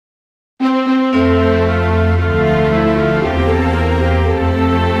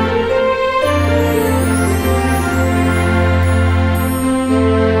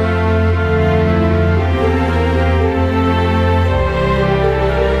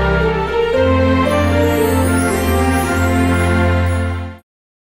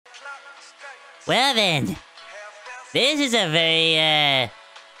Well then, this is a very,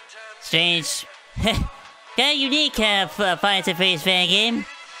 strange, kind of unique, Finds and Freddy's fan game.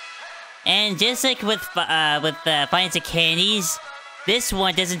 And just like with Finds and Candies, this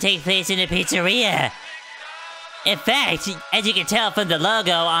one doesn't take place in a pizzeria. In fact, as you can tell from the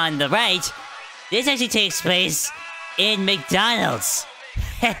logo on the right, this actually takes place in McDonald's.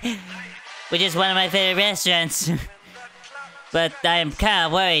 Which is one of my favorite restaurants. But I'm kind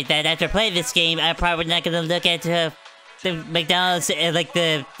of worried that after playing this game, I'm probably not going to look at the McDonald's like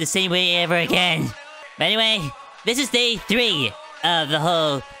the same way ever again. But anyway, this is day 3 of the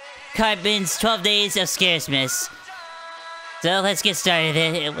whole Cartman's 12 Days of Scaresmas. So let's get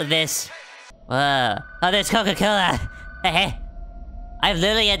started with this. Whoa. Oh, there's Coca-Cola. Hey, I'm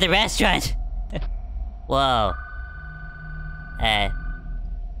literally at the restaurant. Whoa.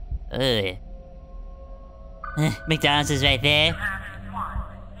 Ugh. McDonald's is right there.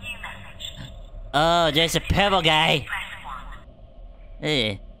 Oh, there's a purple guy.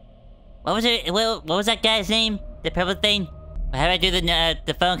 Ugh. What was it? What was that guy's name? The purple thing? How do I do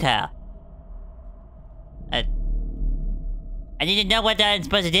the phone call? I need to know what I'm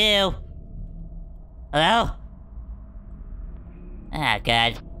supposed to do. Hello? Ah,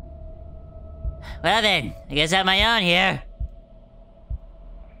 God. Well then, I guess I'm on my own here.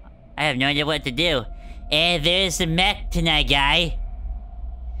 I have no idea what to do. And there's the mech tonight guy.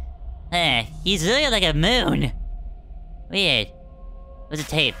 Huh, he's literally like a moon. Weird. What's a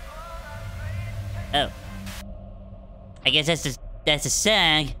tape? Oh. I guess that's the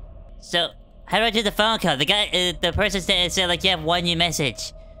song. So, how do I do the phone call? The guy, the person said like you have one new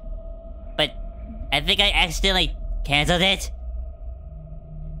message. But, I think I accidentally canceled it.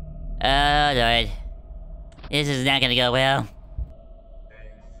 Oh Lord. This is not gonna go well.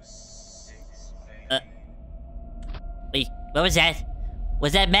 Wait, what was that?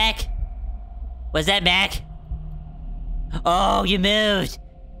 Was that Mac? Was that Mac? Oh, you moved!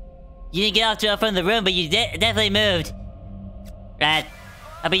 You didn't get off from the room, but you definitely moved. Right.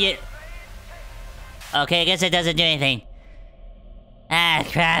 How about you? Okay, I guess it doesn't do anything. Ah,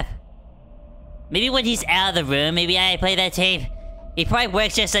 crap. Maybe when he's out of the room, maybe I play that tape. He probably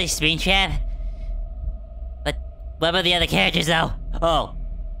works just like Springtrap. But what about the other characters, though? Oh.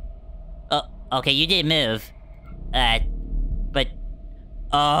 Oh, okay, you did move. But...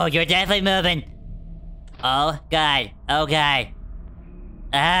 Oh, you're definitely moving. Oh, God. Oh, God.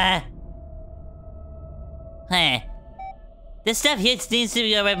 Huh. This stuff here seems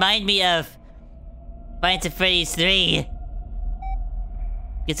to remind me of... Finds and Freddy's 3.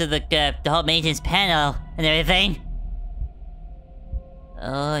 Because of the whole maintenance panel and everything.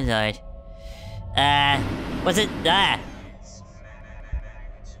 Oh, Lord. Was it...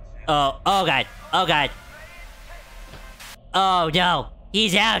 Oh, oh, God. Oh, God. Oh, no.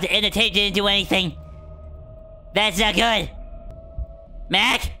 He's out, and the tape didn't do anything. That's not good.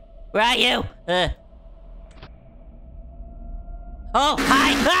 Mac? Where are you? Oh,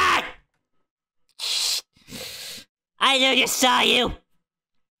 hi! Ah! I never saw you!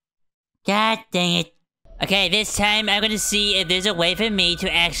 God dang it. Okay, this time I'm gonna see if there's a way for me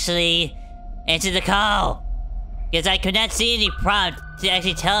to actually answer the call. Because I could not see any prompt to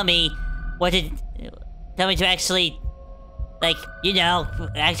actually tell me what to... Tell me to actually... Like, you know,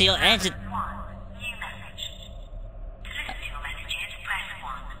 actually answer...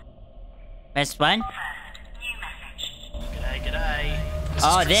 Press 1? G'day, g'day.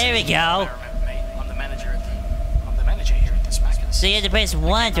 Oh, there we go. I'm the manager here at this Macca's. So you had to press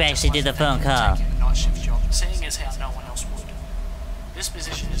 1 to actually do the phone call. Night shift job, seeing as how no one else would. This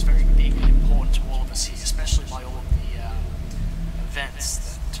position is very big and important to all of us here, especially by all of the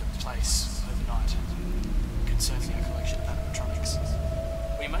events that took place overnight concerning our collection of animatronics.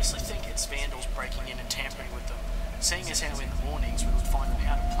 We mostly think it's vandals breaking in and tampering with them, seeing as how in the mornings we would find them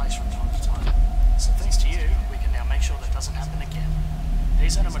out of place from time to time. So thanks to you, we can now make sure that doesn't happen again.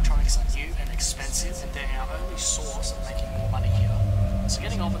 These animatronics are new and expensive, and they're our only source of making more money here. So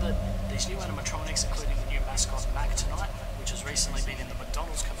getting on with it, these new animatronics, including the new mascot Mac tonight, which has recently been in the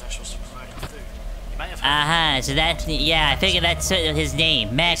McDonald's commercials for promoting food. You may have heard so that's... Yeah, I figured that's his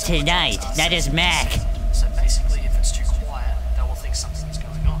name. Mac tonight. That is Mac. So basically, if it's too quiet, they will think something is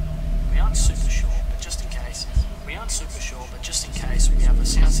going on. We aren't super sure, but just in case, we have a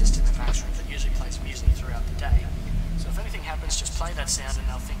sound system in Mac's room that usually plays music throughout the day. So if anything happens, just play that sound and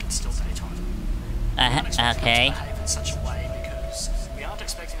they'll think it's still daytime. Okay. We aren't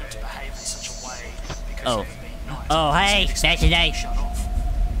expecting them to behave in such a way because they've been night. Oh, hey, Mac tonight. Shut off.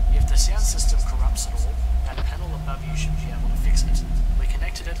 If the sound system corrupts at all, that panel above you should be able to fix it. We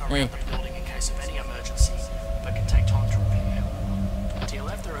connected it around the building in case of any emergency, but can take time to repair. To your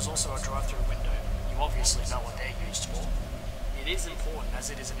left, there is also a drive-through window. obviously know what they're used for. It is important as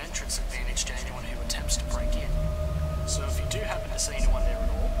it is an entrance advantage to anyone who attempts to break in. So if you do happen to see anyone there at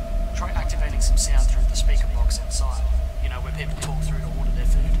all, try activating some sound through the speaker box outside. You know, where people talk through to order their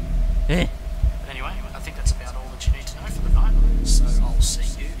food. But anyway, I think that's about all that you need to know for the night. So I'll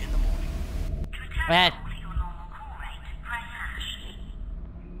see you in the morning.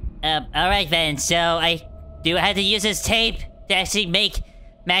 Alright then, so I have to use this tape to actually make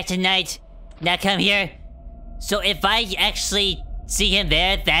Mac tonight not come here. So if I actually see him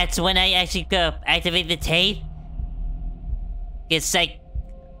there, that's when I actually go activate the tape? It's like,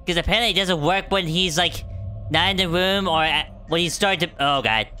 because apparently it doesn't work when he's like not in the room or when he starts to, oh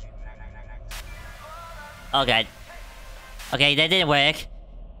god. Oh god. Okay, that didn't work.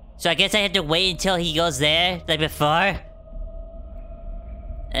 So I guess I have to wait until he goes there, like before.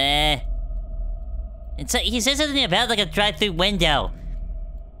 It's like, he says something about like a drive-through window.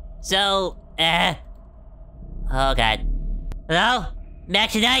 So, oh god. Hello?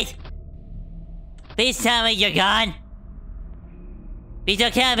 Mac tonight? Please tell me you're gone. Please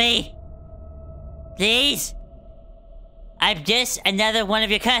don't kill me. Please? I'm just another one of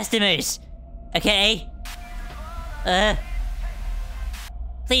your customers. Okay?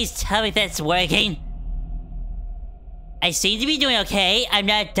 Please tell me that's working. I seem to be doing okay. I'm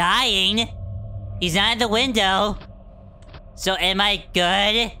not dying. He's not in the window. So am I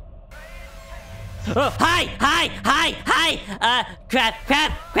good? Oh, hi! Crap!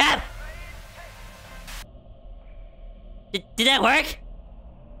 Did that work?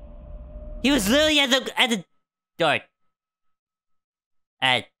 He was literally at the door.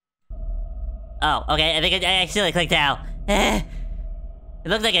 Oh, okay, I think I accidentally clicked out. It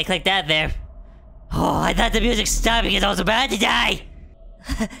looked like I clicked out there. Oh, I thought the music stopped because I was about to die!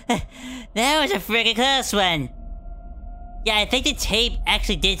 That was a freaking close one. Yeah, I think the tape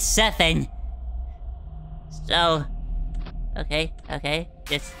actually did something. So... Okay.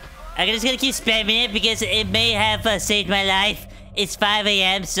 I'm just gonna keep spamming it because it may have saved my life. It's 5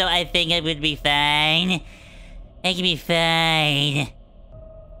 AM, so I think it would be fine. It can be fine.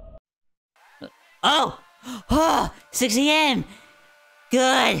 Oh! 6 AM!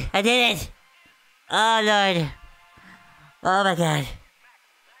 Good! I did it! Oh, Lord. Oh, my God.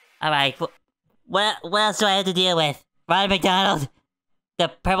 Alright, what else do I have to deal with? Ronald McDonald? The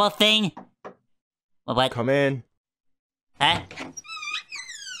purple thing? What? Come in. Huh?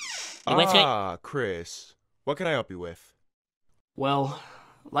 Chris. What can I help you with? Well,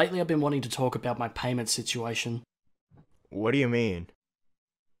 lately I've been wanting to talk about my payment situation. What do you mean?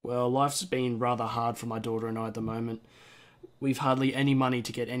 Well, life's been rather hard for my daughter and I at the moment. We've hardly any money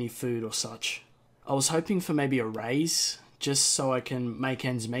to get any food or such. I was hoping for maybe a raise, just so I can make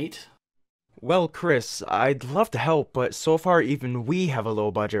ends meet. Well, Chris, I'd love to help, but so far even we have a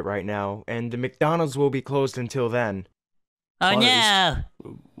low budget right now, and the McDonald's will be closed until then. Oh no!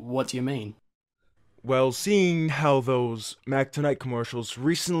 What do you mean? Well, seeing how those Mac Tonight commercials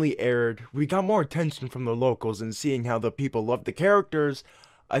recently aired, we got more attention from the locals, and seeing how the people loved the characters,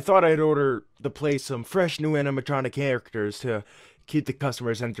 I thought I'd order the place some fresh new animatronic characters to keep the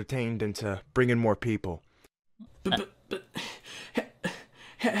customers entertained and to bring in more people. But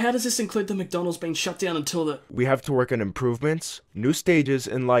how does this include the McDonald's being shut down until the... We have to work on improvements, new stages,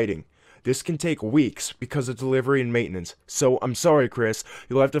 and lighting. This can take weeks because of delivery and maintenance, so I'm sorry, Chris.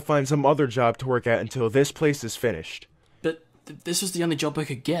 You'll have to find some other job to work at until this place is finished. But this was the only job I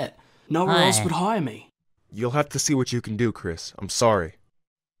could get. Nowhere else would hire me. You'll have to see what you can do, Chris. I'm sorry.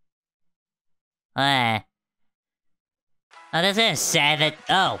 Oh, that's kind of sad that...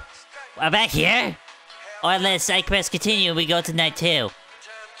 Oh, we're back here? Or let's I press continue, we go to night 2.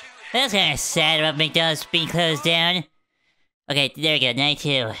 That's kind of sad about McDonald's being closed down. Okay, there we go, night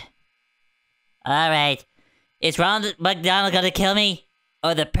 2. Alright. Is Ronald McDonald gonna kill me?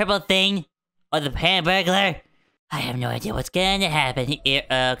 Or the purple thing? Or the Hamburglar? I have no idea what's gonna happen here.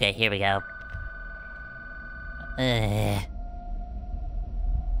 Okay, here we go. Where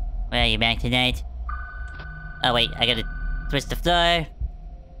are you, Mac, tonight? Oh wait, I gotta twist the floor.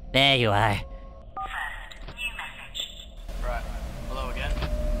 There you are. Right. Hello again.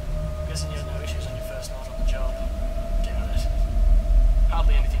 Guessing you had no issues on your first night on the job. Doubt it.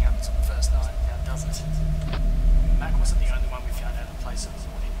 Hardly anything happens on the first night, now does it? Mac wasn't the only one we found out in place of the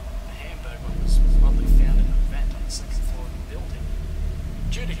morning. The Hamburglar was probably found in a vent on the second floor of the building.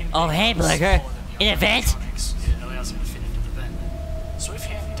 Due to him Hamburger? In a vent? It allows him to fit into the vent. So if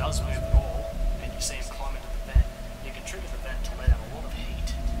Ham does move at all, and you see him climb into the vent, you can trigger the vent to let out a lot of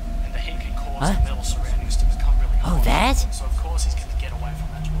heat. And the heat can cause the metal surroundings to become really hot. Oh, that? So of course he's going to get away from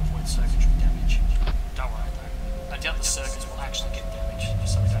that to avoid circuitry damage. Don't worry though. I doubt the circuits will actually get damaged,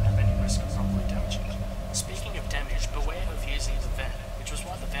 so we don't have any risk of properly damaging them.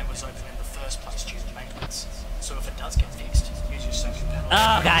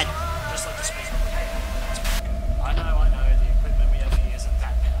 Oh god. Just like the speaker repair. I know, the equipment we have here isn't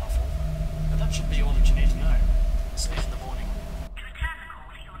that powerful, but that should be all that you need to know. See you in the morning.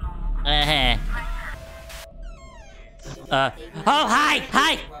 Oh,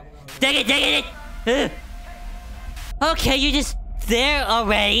 hi! Dang it! Okay, you're just there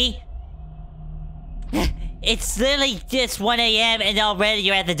already? It's literally just 1 AM and already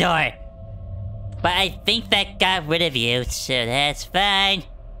you're at the door. But I think that got rid of you, so that's fine.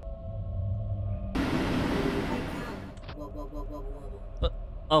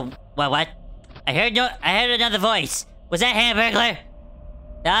 Oh, what? I heard another voice. Was that Hamburglar?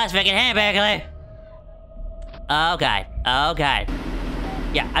 No, it's freaking Hamburglar. Oh god.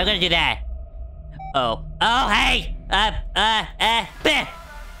 Yeah, I'm gonna do that. Oh, hey! Bleh.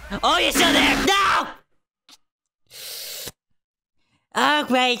 Oh, you're still there! No! Oh,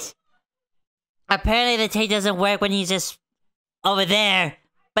 great. Apparently the tape doesn't work when he's just over there.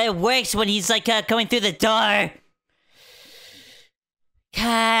 But it works when he's, like, going through the door.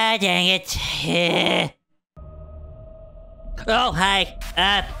 God dang it. Oh, hi.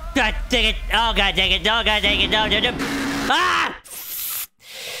 God dang it. Oh, god dang it. No. Ah!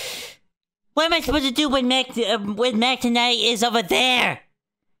 What am I supposed to do when Mac tonight is over there?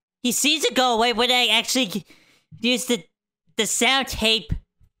 He seems to go away when I actually use the sound tape.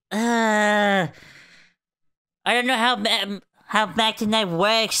 I don't know how Mac tonight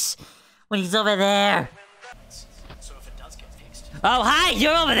works when he's over there. So if it does get fixed, Oh, hi!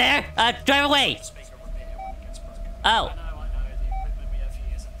 You're over there! Drive away! speaker repair when it gets broken. Oh. I know, the equipment we have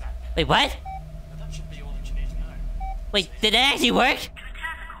here isn't that powerful, Wait, what? but that should be all that you need to know. Wait, did it actually work?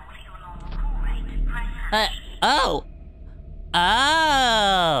 Oh.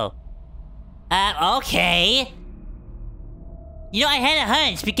 Okay. You know, I had a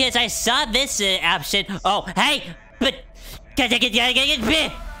hunch because I saw this option. Oh, hey! But... Okay, I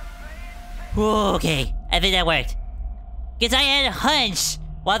think that worked. Because I had a hunch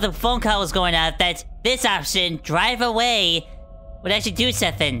while the phone call was going out that this option, drive away, would actually do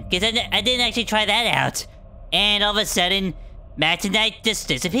something. Because I didn't actually try that out. And all of a sudden, Matt tonight just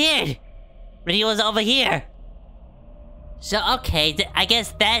disappeared. But he was over here. So, okay, I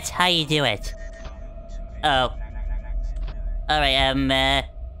guess that's how you do it. Oh. Alright,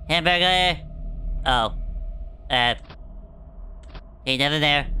 Hamburger? Oh. Okay, nothing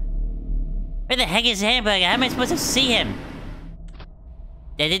there. Where the heck is Hamburger? How am I supposed to see him?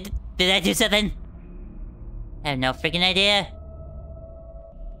 Did I do something? I have no freaking idea.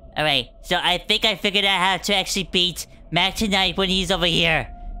 Alright, so I think I figured out how to actually beat Mac tonight when he's over here.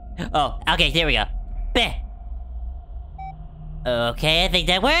 Oh, okay, there we go. Beh. Okay, I think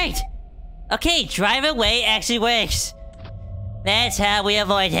that worked. Okay, drive away actually works. That's how we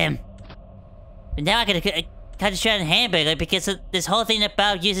avoid him. But now I gotta concentrate on Hamburger because of this whole thing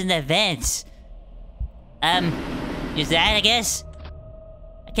about using the vents. Use that, I guess?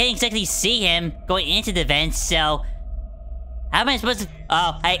 I can't exactly see him going into the vents, so... How am I supposed to...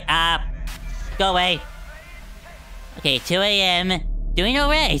 Oh, hey, go away. Okay, 2 AM. Doing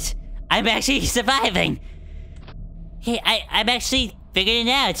alright. I'm actually surviving. Hey, I'm actually figuring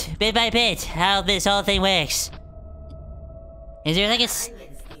it out, bit by bit, how this whole thing works. Is there like a...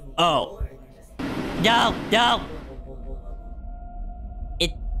 Oh. No!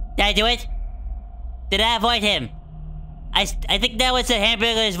 Did I do it? Did I avoid him? I think that was the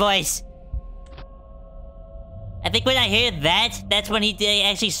Hamburger's voice. I think when I hear that, that's when he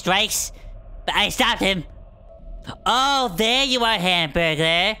actually strikes. But I stopped him. Oh, there you are,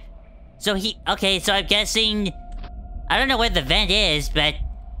 Hamburger. So okay, so I'm guessing... I don't know where the vent is, but...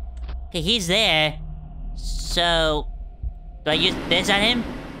 Okay, he's there. So... Do I use this on him?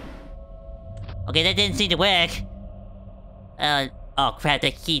 Okay, that didn't seem to work. Oh crap,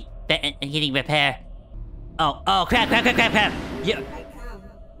 the key heating repair. Oh crap.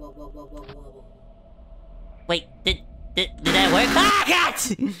 Wait, did that work? Ah, God!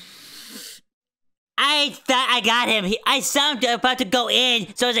 I thought I got him. I saw him about to go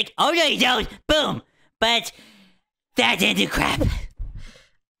in, so I was like, oh no you don't! Boom! But that didn't do crap.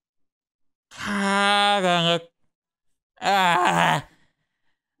 Ah, dang it. I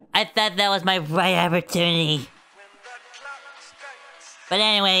thought that was my right opportunity. But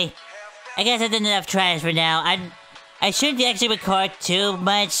anyway, I guess I did enough tries for now. I shouldn't actually record too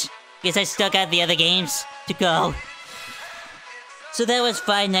much, because I still got the other games to go. So that was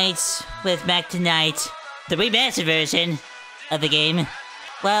 5 Nights with Mac Tonight, the remastered version of the game.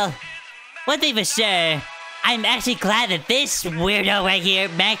 Well, one thing for sure, I'm actually glad that this weirdo right here,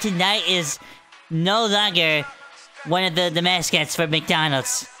 Mac Tonight, is no longer one of the mascots for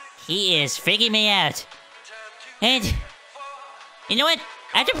McDonald's. He is freaking me out. And You know what?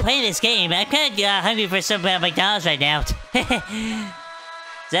 After playing this game, I'm kind of hungry for some McDonald's right now. So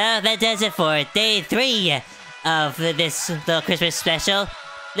that does it for day 3 of this little Christmas special.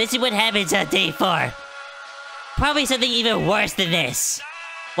 Let's see what happens on day 4. Probably something even worse than this.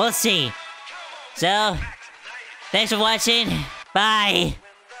 We'll see. So, thanks for watching. Bye.